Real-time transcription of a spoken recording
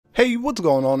Hey, what's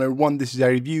going on everyone, this is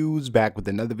iReviews back with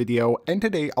another video, and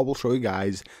today I will show you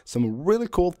guys some really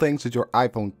cool things that your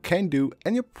iPhone can do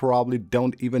and you probably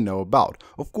don't even know about.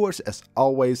 Of course, as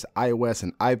always, iOS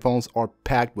and iPhones are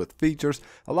packed with features.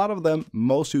 A lot of them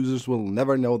most users will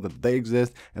never know that they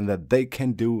exist and that they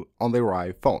can do on their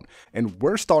iPhone. And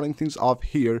we're starting things off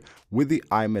here with the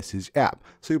iMessage app.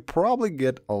 So you probably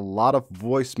get a lot of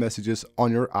voice messages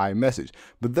on your iMessage,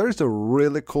 but there's a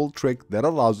really cool trick that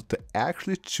allows you to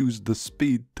actually choose the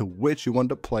speed to which you want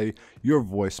to play your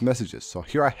voice messages. So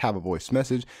here I have a voice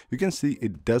message. You can see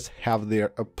it does have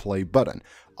there a play button.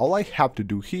 All I have to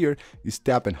do here is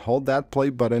tap and hold that play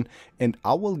button and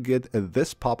I will get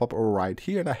this pop-up right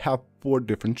here, and I have 4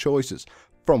 different choices.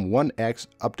 From 1x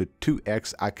up to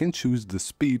 2x, I can choose the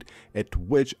speed at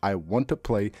which I want to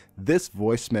play this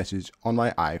voice message on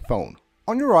my iPhone.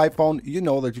 On your iPhone, you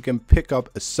know that you can pick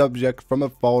up a subject from a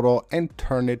photo and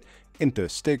turn it into a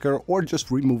sticker, or just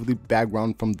remove the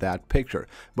background from that picture.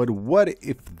 But what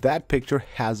if that picture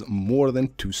has more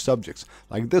than 2 subjects,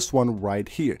 like this one right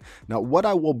here? Now what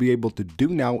I will be able to do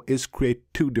now is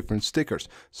create 2 different stickers.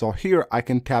 So here I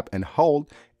can tap and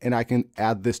hold and I can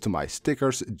add this to my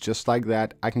stickers just like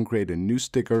that. I can create a new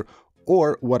sticker,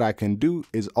 or what I can do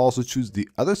is also choose the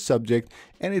other subject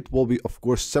and it will be of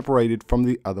course separated from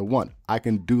the other one. I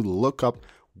can do lookup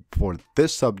for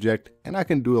this subject and I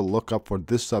can do a lookup for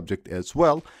this subject as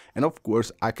well, and of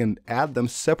course I can add them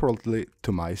separately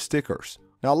to my stickers.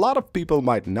 Now a lot of people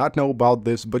might not know about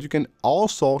this, but you can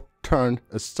also turn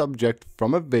a subject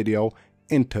from a video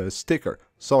into a sticker.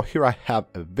 So here I have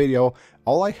a video.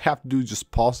 All I have to do is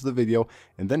just pause the video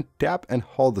and then tap and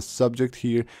hold the subject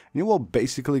here, and you will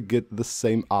basically get the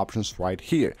same options right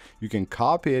here. You can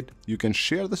copy it, you can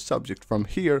share the subject from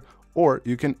here, or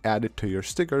you can add it to your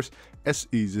stickers, as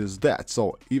easy as that.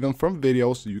 So even from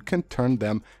videos, you can turn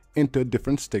them into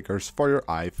different stickers for your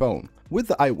iPhone. With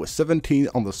the iOS 17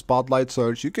 on the Spotlight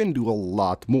search, you can do a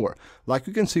lot more. Like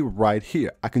you can see right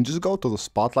here, I can just go to the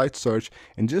Spotlight search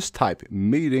and just type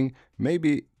meeting,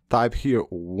 maybe type here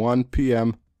 1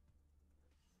 p.m.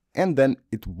 and then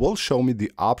it will show me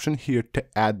the option here to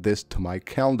add this to my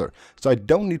calendar. So I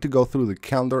don't need to go through the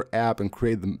calendar app and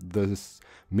create this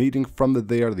meeting from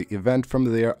there, the event from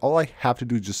there. All I have to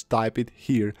do is just type it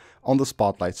here on the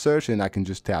Spotlight search and I can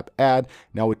just tap add.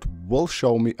 Now it will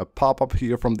show me a pop-up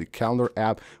here from the calendar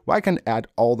app where I can add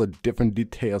all the different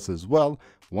details as well.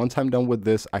 Once I'm done with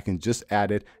this, I can just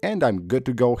add it and I'm good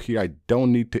to go here. I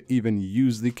don't need to even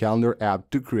use the calendar app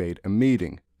to create a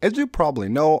meeting. As you probably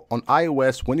know, on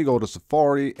iOS, when you go to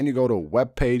Safari and you go to a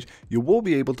web page, you will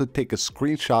be able to take a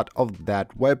screenshot of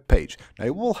that web page. Now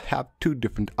you will have 2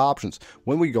 different options.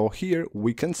 When we go here,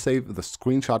 we can save the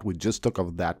screenshot we just took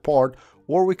of that part,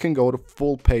 or we can go to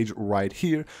full page right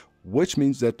here, which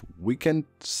means that we can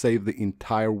save the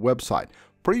entire website.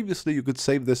 Previously, you could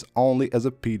save this only as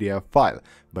a PDF file,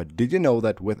 but did you know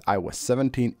that with iOS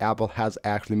 17, Apple has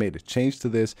actually made a change to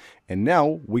this, and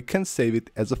now we can save it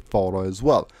as a photo as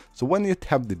well. So when you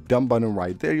tap the done button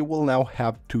right there, you will now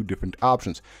have 2 different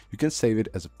options. You can save it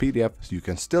as a PDF, so you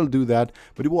can still do that,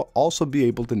 but you will also be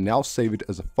able to now save it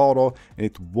as a photo, and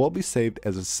it will be saved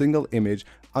as a single image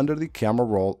under the camera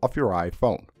roll of your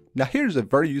iPhone. Now here's a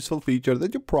very useful feature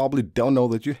that you probably don't know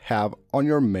that you have on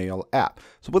your Mail app.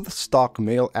 So with the stock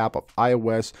Mail app of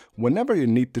iOS, whenever you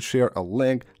need to share a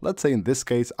link, let's say in this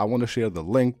case I want to share the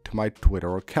link to my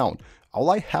Twitter account. All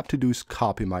I have to do is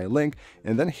copy my link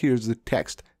and then here's the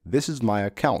text. This is my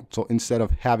account. So instead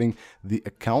of having the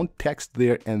account text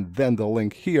there and then the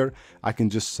link here, I can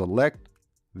just select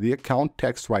the account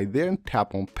text right there and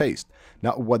tap on paste.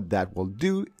 Now what that will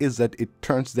do is that it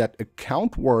turns that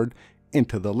account word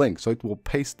into the link. So it will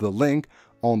paste the link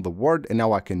on the word, and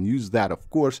now I can use that of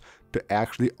course to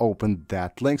actually open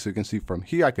that link. So you can see from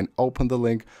here I can open the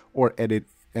link or edit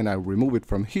and I remove it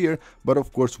from here. But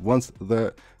of course once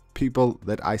the people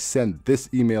that I send this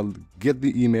email get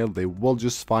the email, they will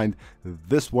just find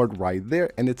this word right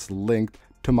there and it's linked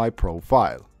to my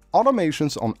profile.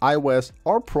 Automations on iOS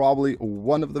are probably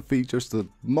one of the features that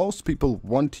most people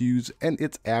want to use, and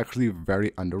it's actually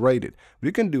very underrated. But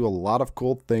you can do a lot of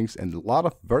cool things and a lot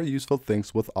of very useful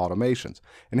things with automations.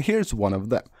 And here's one of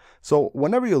them. So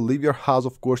whenever you leave your house,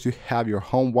 of course, you have your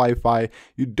home Wi-Fi.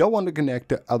 You don't want to connect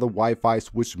to other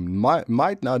Wi-Fis which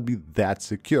might not be that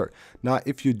secure. Now,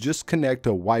 if you just connect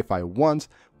to Wi-Fi once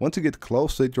you get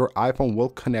close to it, your iPhone will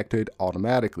connect to it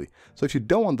automatically. So if you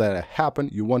don't want that to happen,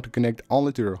 you want to connect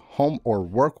only to your home or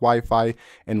work Wi-Fi,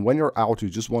 and when you're out, you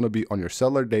just want to be on your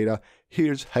cellular data.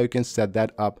 Here's how you can set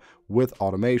that up with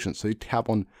automation. So you tap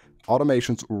on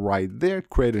automations right there,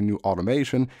 create a new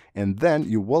automation, and then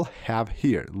you will have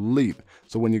here leave.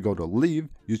 So when you go to leave,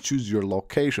 you choose your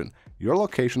location. Your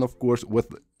location, of course,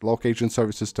 with location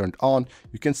services turned on,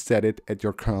 you can set it at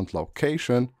your current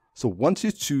location. So once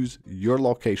you choose your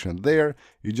location there,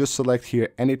 you just select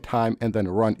here anytime and then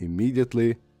run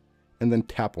immediately, and then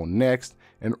tap on next,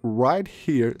 and right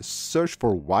here search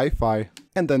for Wi-Fi,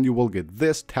 and then you will get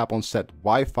this, tap on set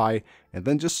Wi-Fi, and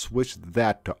then just switch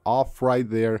that to off right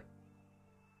there,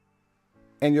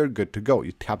 and you're good to go.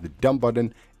 You tap the done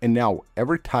button, and now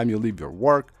every time you leave your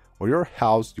work or your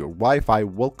house, your Wi-Fi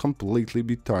will completely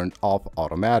be turned off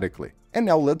automatically. And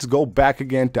now let's go back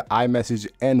again to iMessage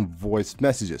and voice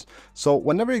messages. So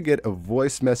whenever you get a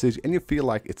voice message and you feel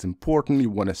like it's important, you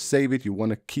want to save it, you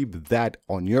want to keep that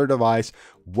on your device,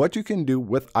 what you can do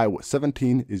with iOS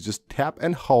 17 is just tap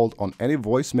and hold on any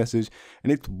voice message,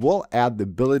 and it will add the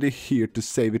ability here to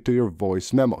save it to your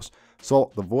voice memos.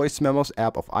 So the voice memos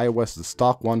app of iOS, the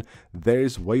stock one, there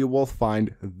is where you will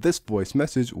find this voice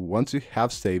message once you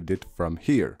have saved it from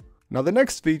here. Now the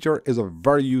next feature is a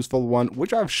very useful one,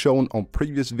 which I've shown on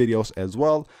previous videos as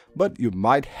well, but you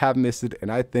might have missed it,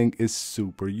 and I think is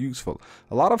super useful.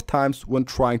 A lot of times when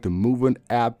trying to move an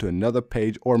app to another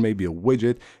page or maybe a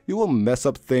widget, you will mess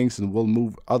up things and will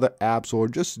move other apps or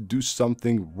just do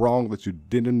something wrong that you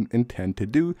didn't intend to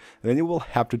do. Then you will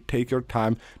have to take your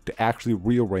time to actually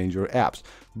rearrange your apps.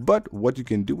 But what you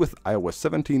can do with iOS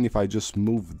 17, if I just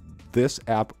move this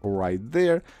app right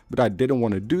there, but I didn't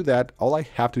want to do that, all I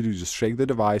have to do is just shake the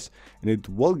device, and it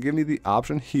will give me the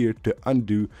option here to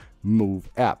undo move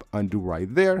app. Undo right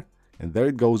there, and there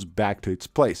it goes back to its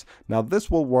place. Now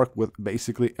this will work with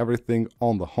basically everything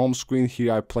on the home screen.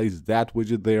 Here I placed that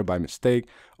widget there by mistake.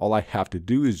 All I have to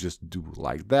do is just do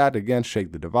like that, again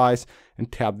shake the device and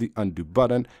tap the undo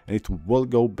button, and it will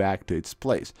go back to its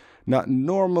place. Now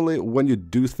normally when you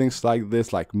do things like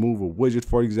this, like move a widget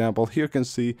for example, here you can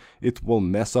see it will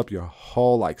mess up your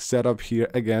whole like setup here.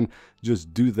 Again,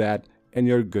 just do that and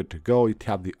you're good to go. You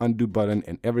tap the undo button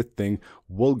and everything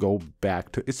will go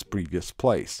back to its previous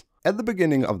place. At the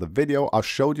beginning of the video, I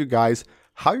showed you guys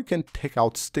how you can take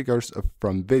out stickers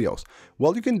from videos.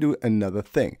 Well, you can do another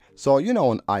thing. So, you know,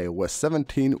 on iOS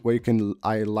 17, where you can,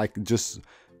 just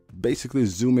basically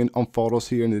zoom in on photos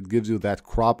here and it gives you that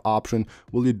crop option.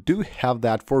 Well, you do have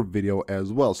that for video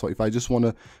as well. So if I just want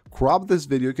to crop this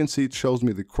video, you can see it shows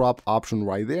me the crop option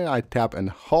right there. I tap and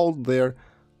hold there.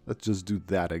 Let's just do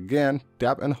that again.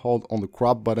 Tap and hold on the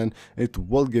crop button. It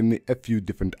will give me a few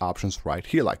different options right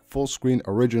here, like full screen,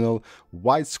 original,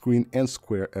 widescreen, and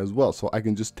square as well. So I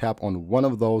can just tap on one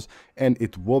of those and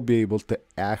it will be able to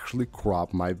actually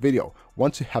crop my video.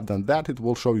 Once you have done that, it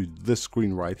will show you this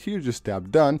screen right here. Just tap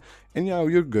done and you know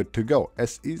you're good to go.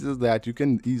 As easy as that, you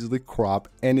can easily crop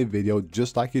any video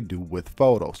just like you do with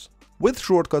photos. With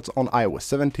shortcuts on iOS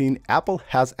 17, Apple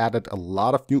has added a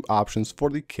lot of new options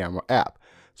for the camera app.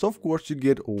 So of course you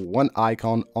get one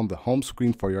icon on the home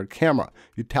screen for your camera.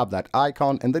 You tap that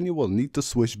icon and then you will need to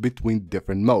switch between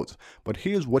different modes. But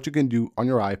here's what you can do on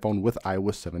your iPhone with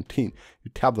iOS 17.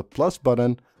 You tap the plus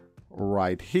button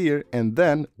right here, and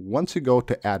then once you go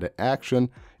to add an action,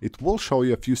 it will show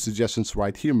you a few suggestions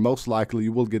right here. Most likely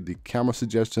you will get the camera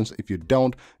suggestions. If you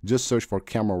don't, just search for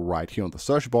camera right here on the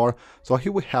search bar. So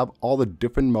here we have all the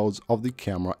different modes of the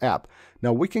camera app.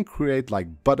 Now we can create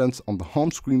like buttons on the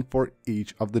home screen for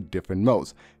each of the different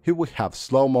modes. Here we have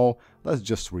slow-mo. Let's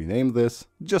just rename this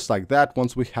just like that.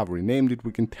 Once we have renamed it,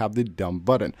 we can tap the done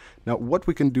button. Now what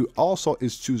we can do also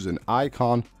is choose an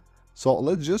icon. So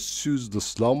let's just choose the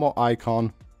slow-mo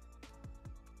icon.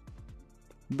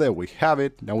 There we have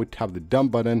it. Now we tap the done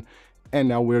button and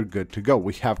now we're good to go.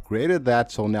 We have created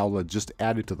that, so now let's just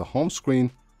add it to the home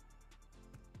screen.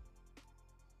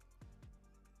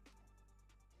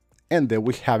 And there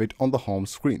we have it on the home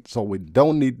screen. So we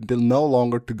don't need no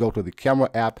longer to go to the camera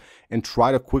app and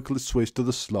try to quickly switch to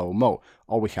the slow-mo.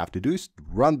 All we have to do is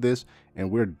run this and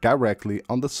we're directly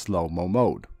on the slow-mo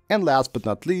mode. And last but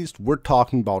not least, we're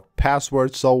talking about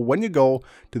passwords. So when you go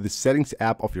to the settings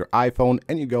app of your iPhone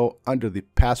and you go under the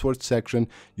password section,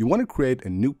 you want to create a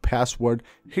new password.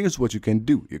 Here's what you can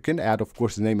do. You can add, of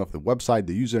course, the name of the website,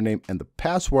 the username, and the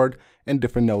password, and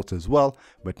different notes as well.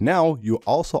 But now you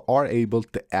also are able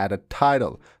to add a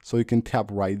title. So you can tap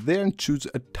right there and choose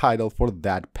a title for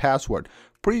that password.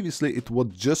 Previously, it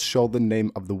would just show the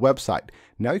name of the website.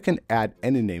 Now you can add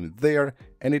any name there,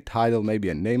 any title, maybe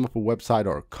a name of a website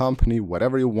or a company,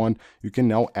 whatever you want. You can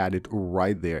now add it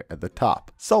right there at the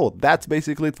top. So that's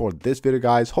basically it for this video,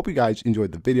 guys. Hope you guys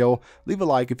enjoyed the video. Leave a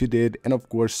like if you did, and of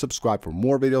course, subscribe for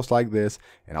more videos like this,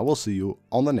 and I will see you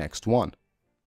on the next one.